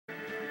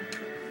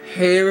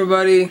Hey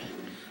everybody,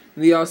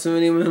 the awesome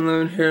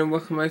Anyone11 here, and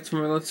welcome back to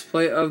my Let's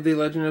Play of The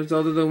Legend of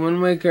Zelda: The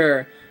Wind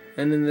Waker.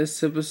 And in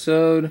this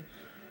episode,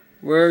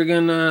 we're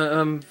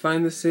gonna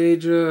find the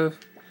sage of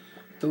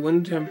the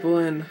Wind Temple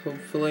and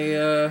hopefully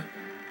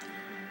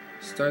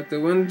start the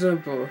Wind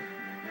Temple.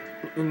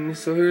 And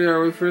so here we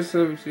are. We first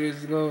have to do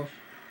is go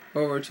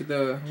over to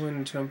the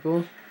Wind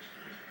Temple,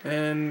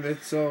 and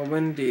it's all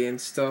windy and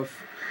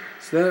stuff.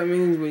 So that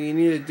means what you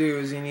need to do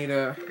is you need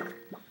to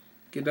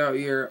get out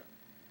your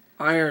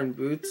iron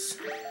boots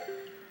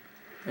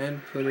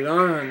and put it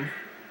on,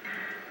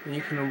 and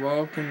you can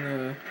walk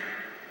in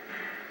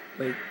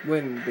the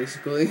wind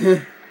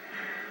basically.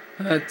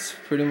 That's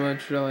pretty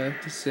much all I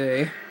have to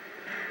say.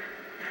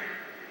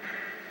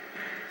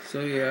 So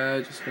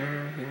yeah, just go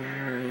over here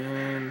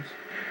and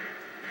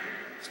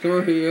just come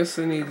over here. You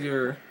also need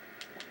your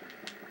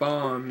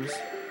bombs,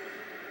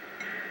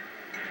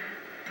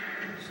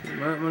 so you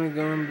might want to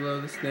go and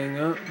blow this thing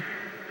up.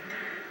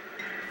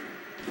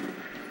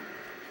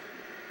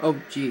 Oh,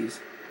 jeez.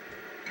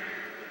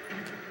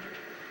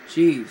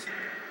 Jeez.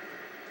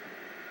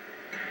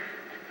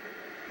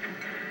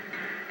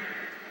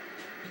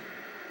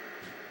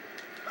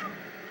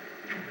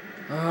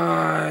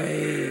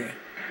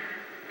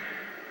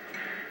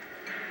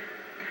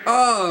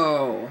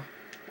 Oh!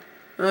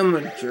 I'm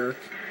a jerk.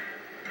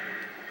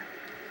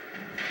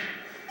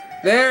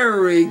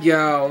 There we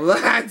go!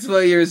 That's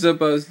what you're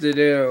supposed to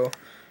do.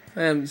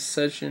 I am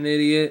such an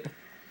idiot.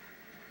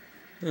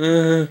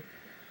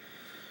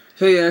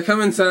 So yeah, come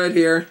inside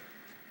here.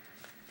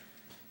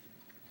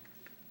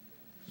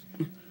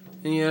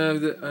 And you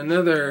have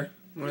another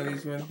one of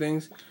these one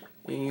things.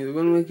 And you have the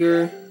Wind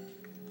Waker.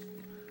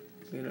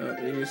 You know,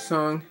 your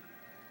song.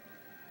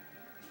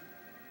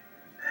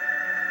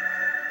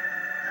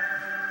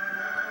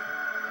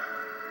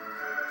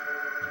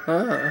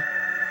 Ah.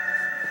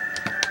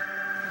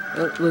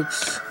 That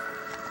looks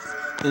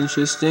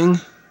interesting.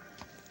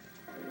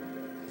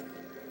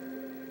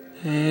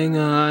 Hang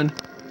on.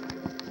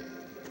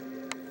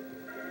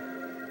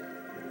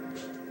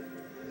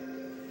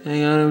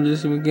 Hang on, I'm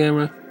just in the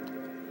camera.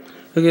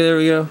 Okay, there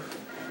we go.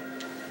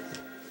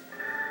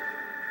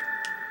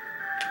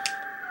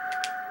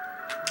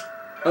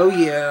 Oh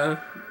yeah.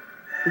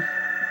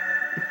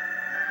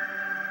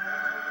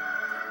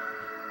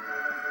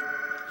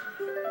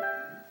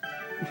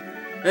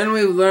 And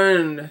we've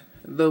learned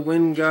the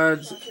Wind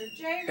Gods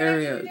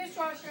Aria.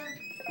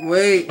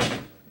 Wait.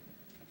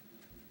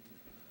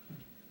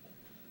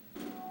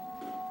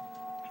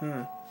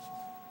 Huh.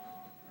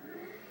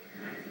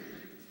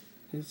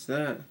 Who's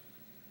that?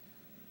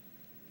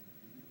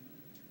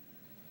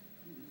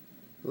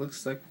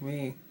 Looks like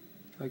me.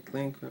 Like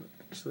Link,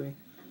 actually.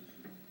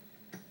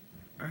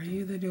 Are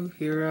you the new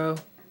hero?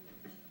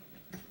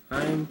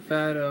 I'm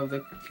Fado of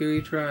the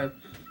Kiri tribe.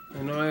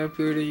 I know I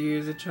appear to you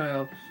as a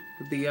child,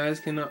 but the eyes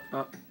cannot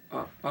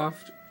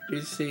oft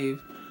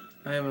deceive.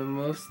 I am a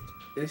most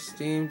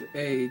esteemed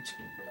age.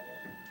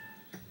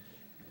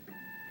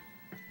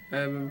 I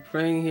have been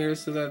praying here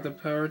so that the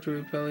power to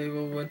repel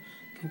evil would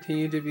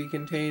continue to be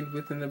contained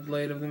within the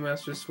blade of the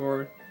Master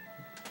Sword.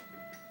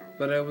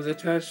 But I was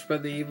attached by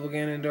the evil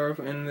Ganondorf,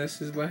 and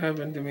this is what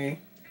happened to me.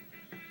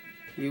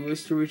 You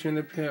wish to return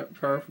the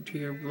power to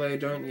your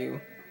blade, don't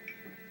you?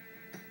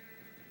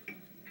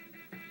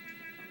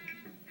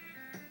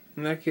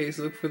 In that case,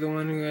 look for the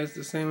one who has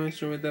the same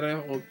instrument that I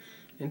hold,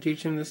 and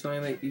teach him the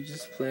song that you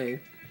just played.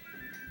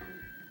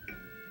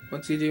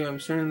 Once you do,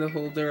 I'm certain the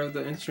holder of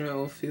the instrument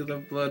will feel the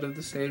blood of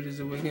the sages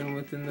awaken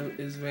within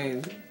his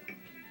veins.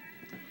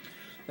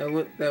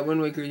 That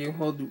Wind Waker you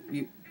hold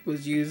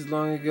was used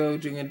long ago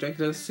to conduct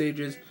us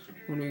sages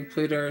when we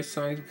played our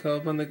song to call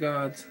upon the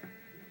gods.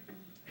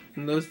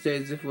 In those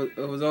days, it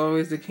was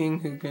always the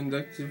king who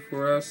conducted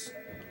for us.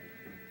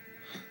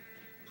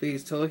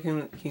 Please tell the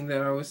king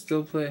that I will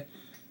still play,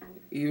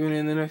 even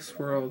in the next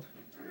world.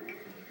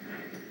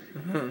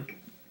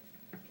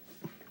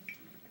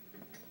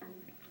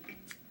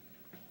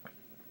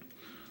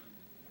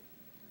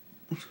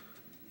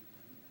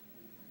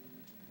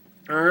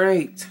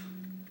 Alright.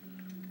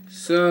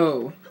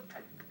 So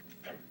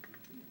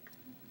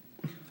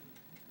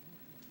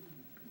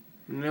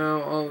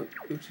now all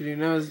we have to do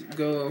now is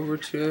go over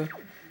to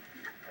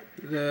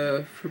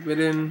the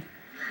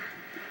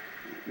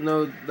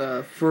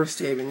the first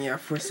haven. Yeah,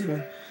 first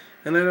haven.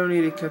 And I don't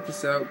need to cut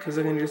this out because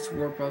I can just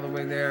warp all the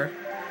way there.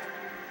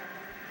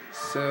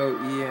 So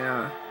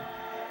yeah.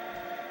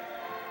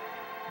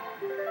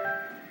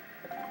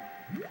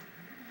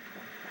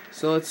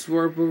 So let's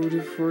warp over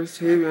to Forest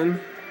Haven.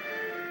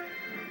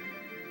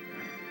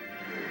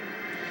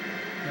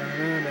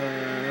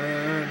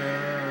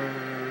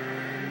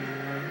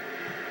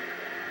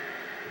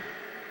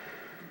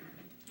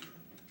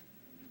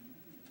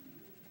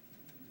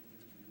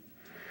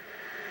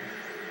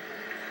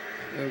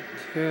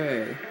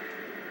 Okay.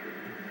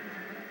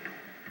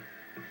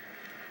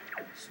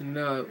 So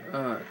now,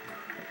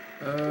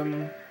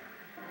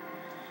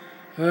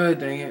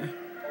 dang it.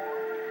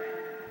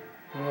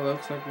 Well,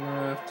 looks like we're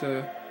gonna have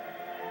to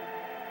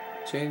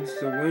change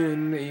the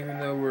wind, even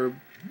though we're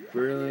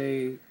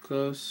really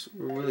close.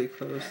 We're really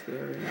close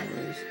there,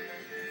 anyways.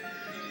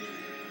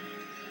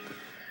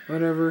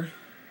 Whatever.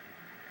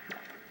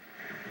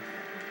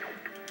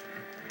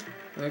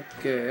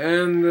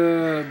 Okay, and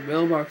the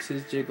mailbox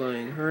is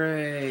jiggling.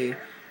 Hooray!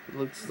 It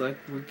looks like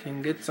we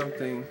can get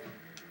something.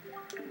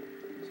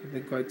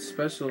 Something quite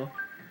special.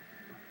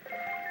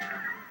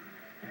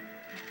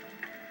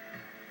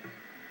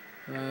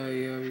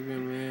 Yeah, we've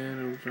been man.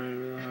 I'm trying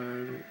really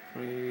hard.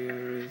 20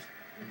 years.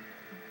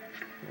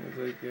 I was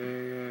like,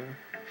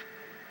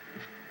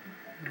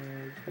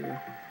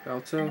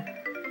 Balto?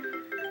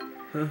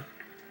 Huh?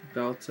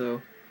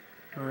 Balto.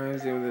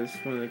 Reminds me of this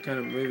one of the kind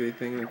of movie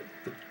thing, like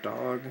the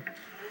dog.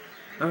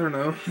 I don't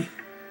know.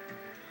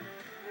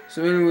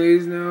 So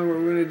anyways, now what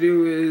we're gonna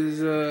do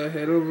is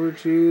head over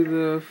to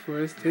the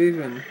Forest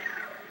Haven.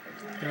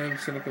 And I'm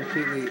just gonna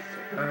completely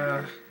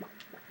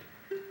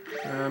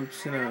I'm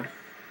just gonna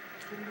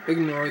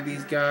ignore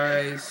these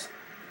guys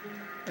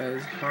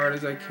as hard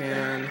as I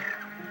can.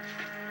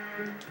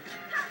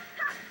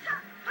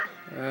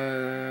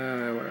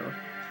 Whatever.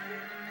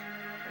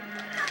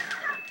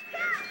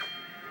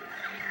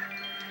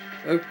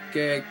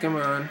 Okay, come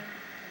on.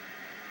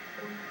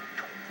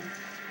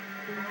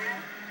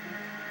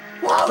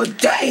 Whoa,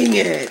 dang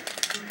it!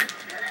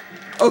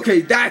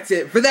 Okay, that's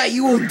it. For that,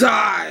 you will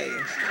die!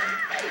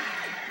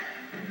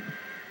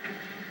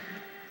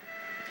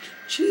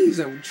 Jeez,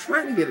 I'm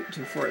trying to get it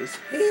to Forest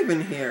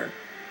Haven here.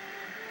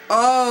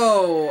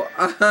 Oh!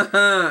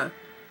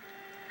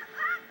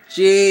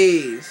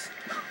 Jeez.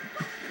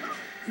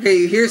 Okay,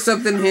 you hear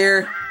something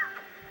here?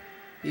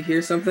 You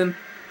hear something?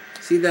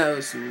 See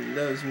those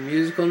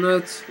musical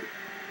notes?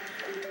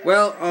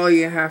 Well, all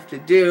you have to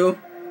do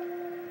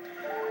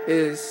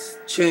is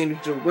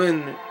change the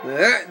wind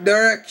that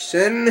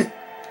direction,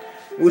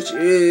 which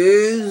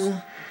is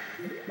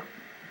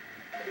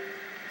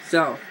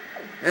south.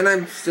 And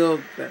I'm still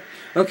there.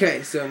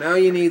 Okay, so now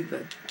you need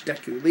the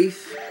Deku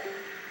Leaf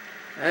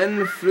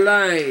and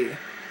fly.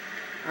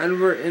 And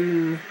we're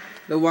in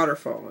the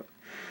waterfall.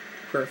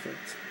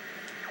 Perfect.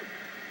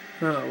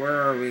 Oh,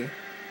 where are we?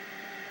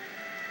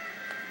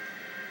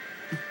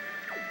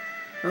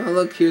 Oh,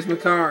 look, here's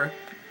Makar.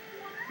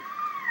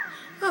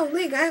 Oh,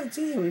 Link, I haven't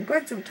seen you in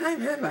quite some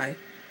time, have I?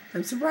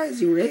 I'm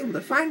surprised you were able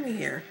to find me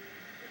here.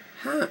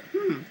 Huh,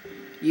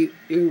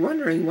 You're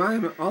wondering why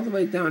I'm all the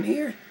way down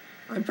here?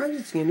 I'm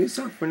practicing a new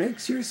song for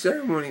next year's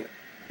ceremony,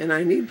 and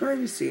I need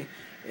privacy.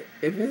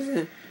 If it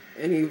isn't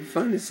any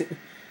fun to sing,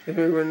 if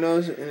everyone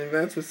knows in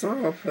advance what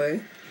song I'll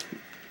play,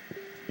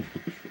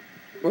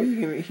 well, you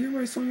can hear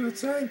my song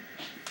outside?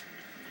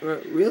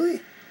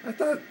 Really? I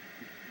thought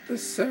the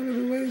sound of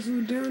the waves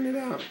would drown it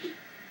out.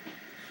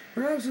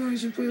 Perhaps I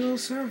should play a little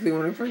softly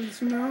when I practice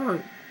from now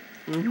on.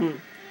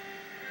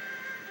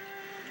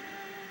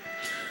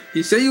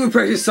 You said you would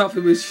practice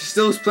softly, but you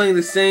still was playing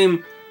the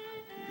same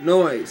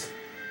noise.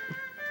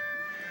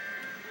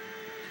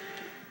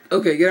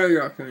 Okay, get out of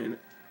your ocarina.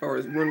 Or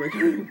is one way.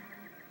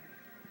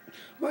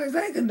 Why is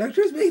that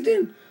conductor's baked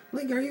in?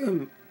 Link, are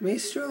you a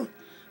maestro?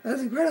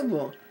 That's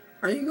incredible.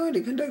 Are you going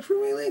to conduct for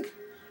me, Link?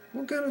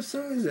 What kind of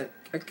song is it?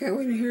 I can't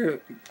wait to hear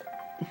it.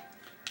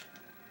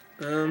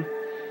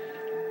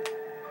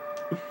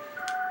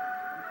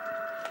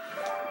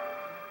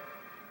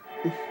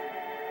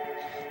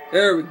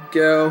 There we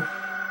go.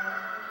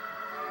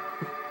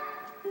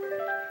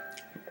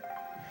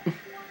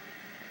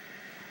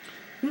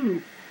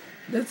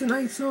 That's a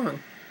nice song.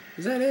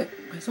 Is that it?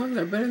 My songs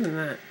are better than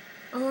that.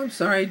 Oh, I'm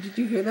sorry. Did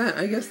you hear that?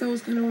 I guess that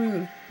was kind of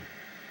rude.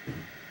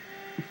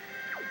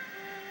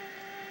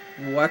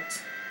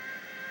 What?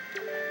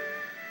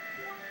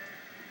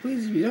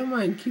 Please, if you don't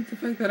mind, keep the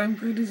fact that I'm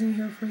practicing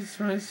here for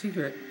a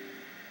secret.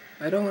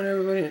 I don't want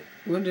everyone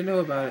to know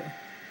about it.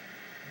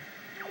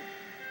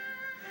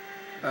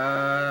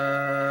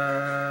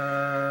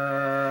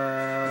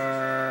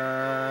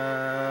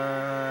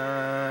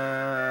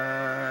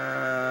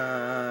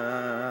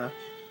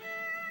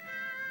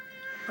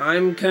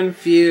 I'm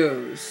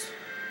confused.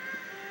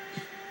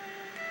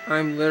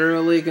 I'm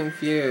literally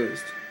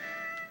confused.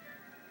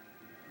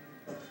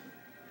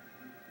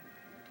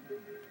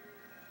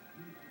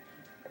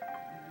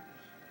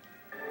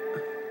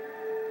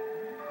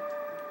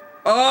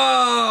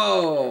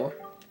 Oh!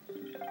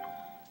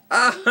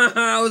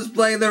 I was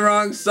playing the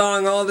wrong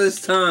song all this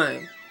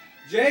time.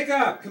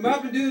 Jacob, come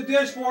up and do the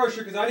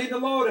dishwasher because I need to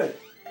load it.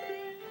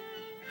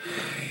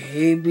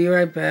 Hey, be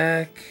right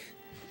back.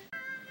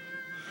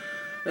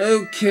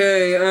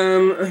 Okay,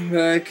 I'm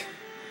back.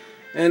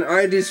 And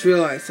I just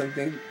realized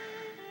something.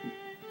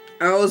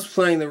 I was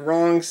playing the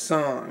wrong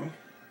song.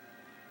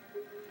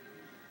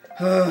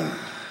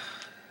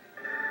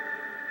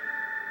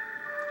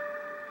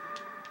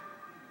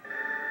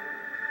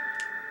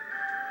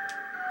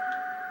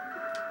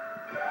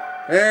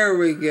 There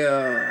we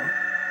go.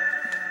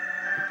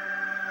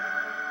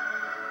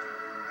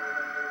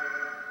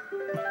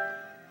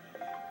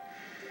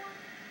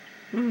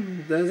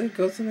 Does it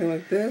go something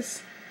like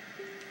this?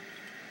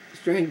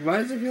 Strange. Why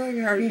does it feel like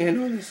I already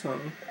know this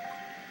song?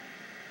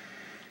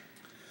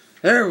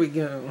 There we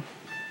go.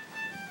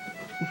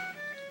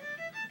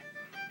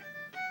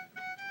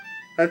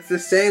 That's the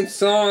same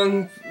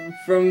song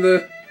from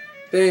the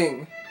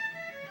thing.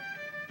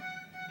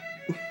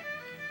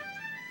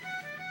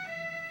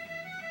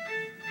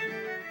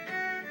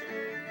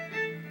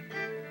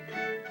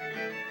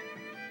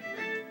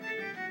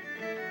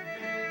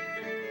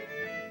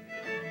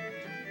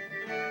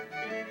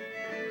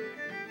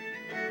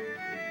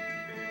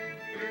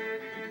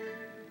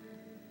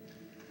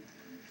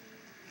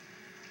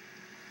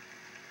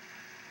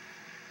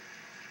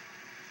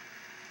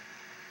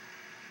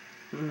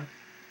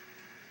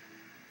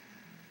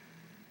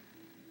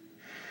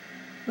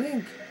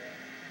 Link,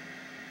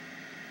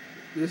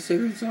 the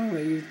sacred song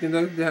that you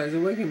conducted has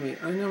awakened me.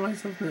 I know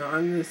myself now.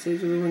 I'm the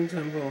sage of the Wind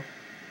Temple.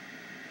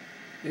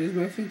 It is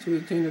my fate to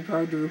attain the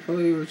power to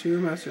repel you to your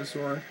master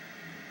sword.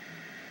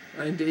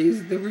 And to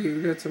ease the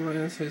regrets of my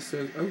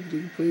ancestors. Oh,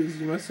 please,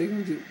 you must take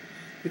me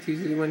with you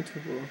to the Wind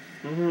Temple.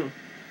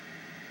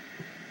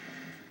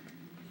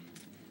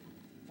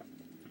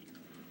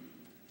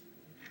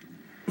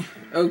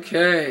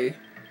 Okay.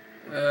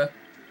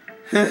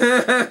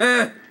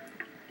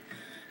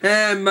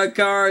 And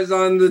Makar is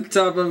on the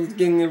top of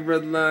King of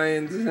Red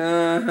Lions.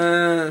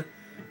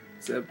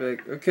 It's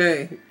epic.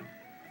 Okay.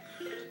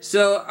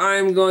 So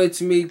I'm going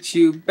to meet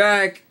you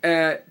back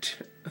at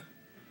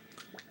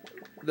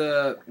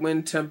the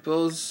Wind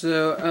Temples.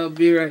 So I'll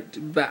be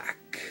right back.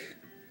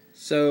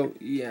 So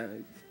yeah.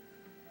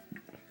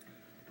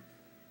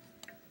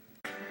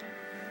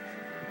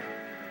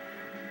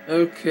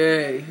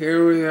 Okay,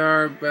 here we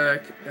are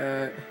back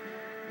at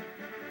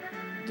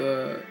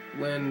the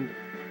Wind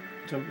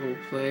Temple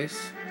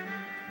place.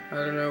 I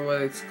don't know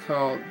what it's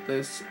called.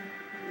 This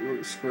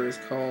square is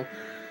called,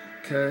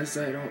 cause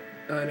I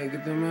didn't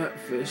get the map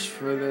fish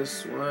for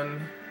this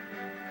one,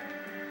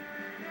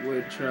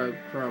 which I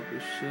probably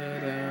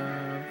should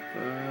have.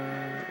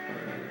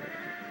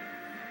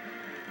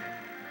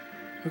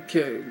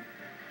 Okay,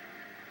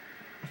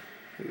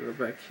 we're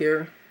back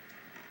here.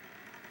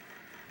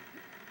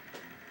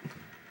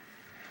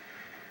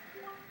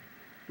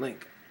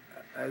 Link.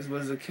 As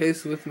was the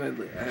case with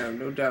Medley, I have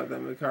no doubt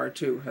that Makar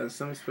too has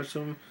some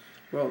special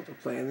role to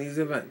play in these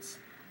events.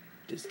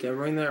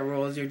 Discovering that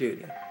role is your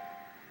duty.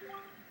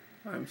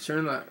 I'm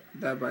certain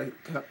that by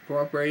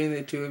cooperating,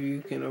 the two of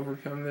you can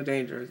overcome the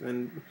dangers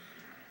and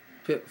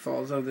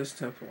pitfalls of this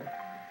temple.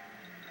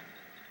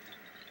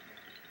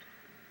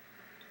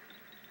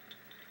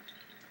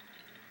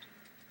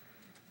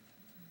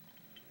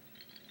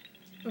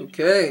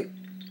 Okay.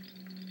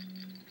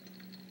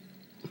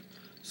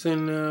 So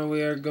now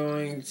we are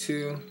going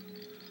to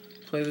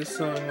play this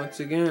song once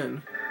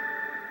again.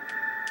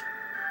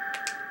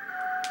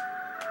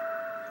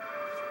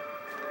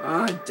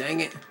 Ah, dang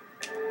it.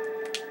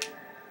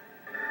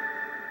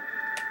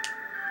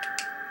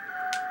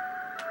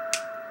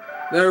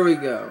 There we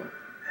go.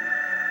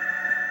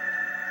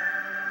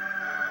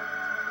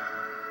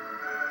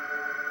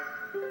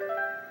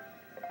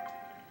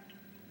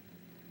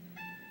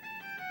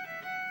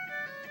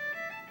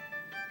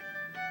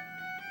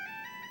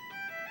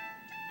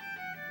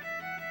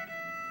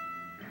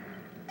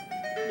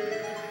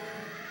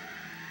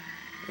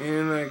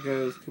 And that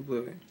goes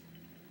completely.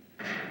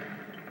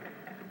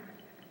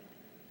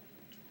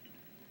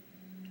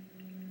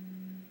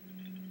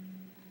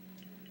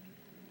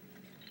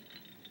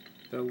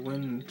 The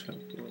Wind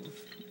Temple.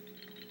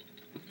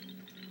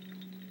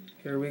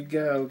 Here we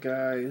go,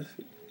 guys.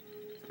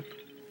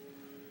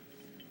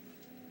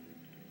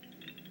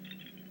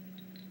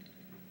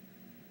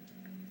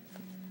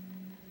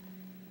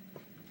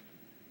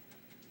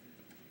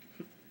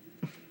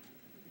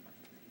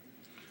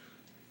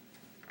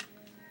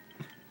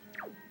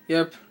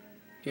 Yep,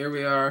 here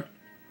we are.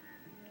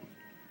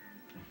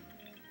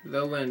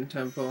 The Wind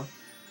Temple.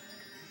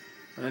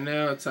 I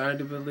know, it's hard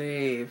to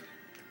believe,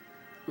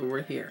 but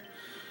we're here.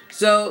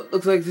 So,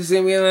 looks like this is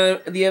going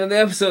to be the end of the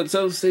episode.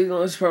 So, stay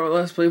tuned for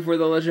Let's Play for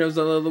The Legend of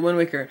Zelda the Wind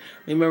Waker.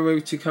 Remember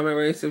to comment,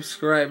 rate,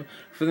 subscribe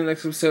for the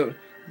next episode.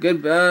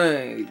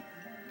 Goodbye.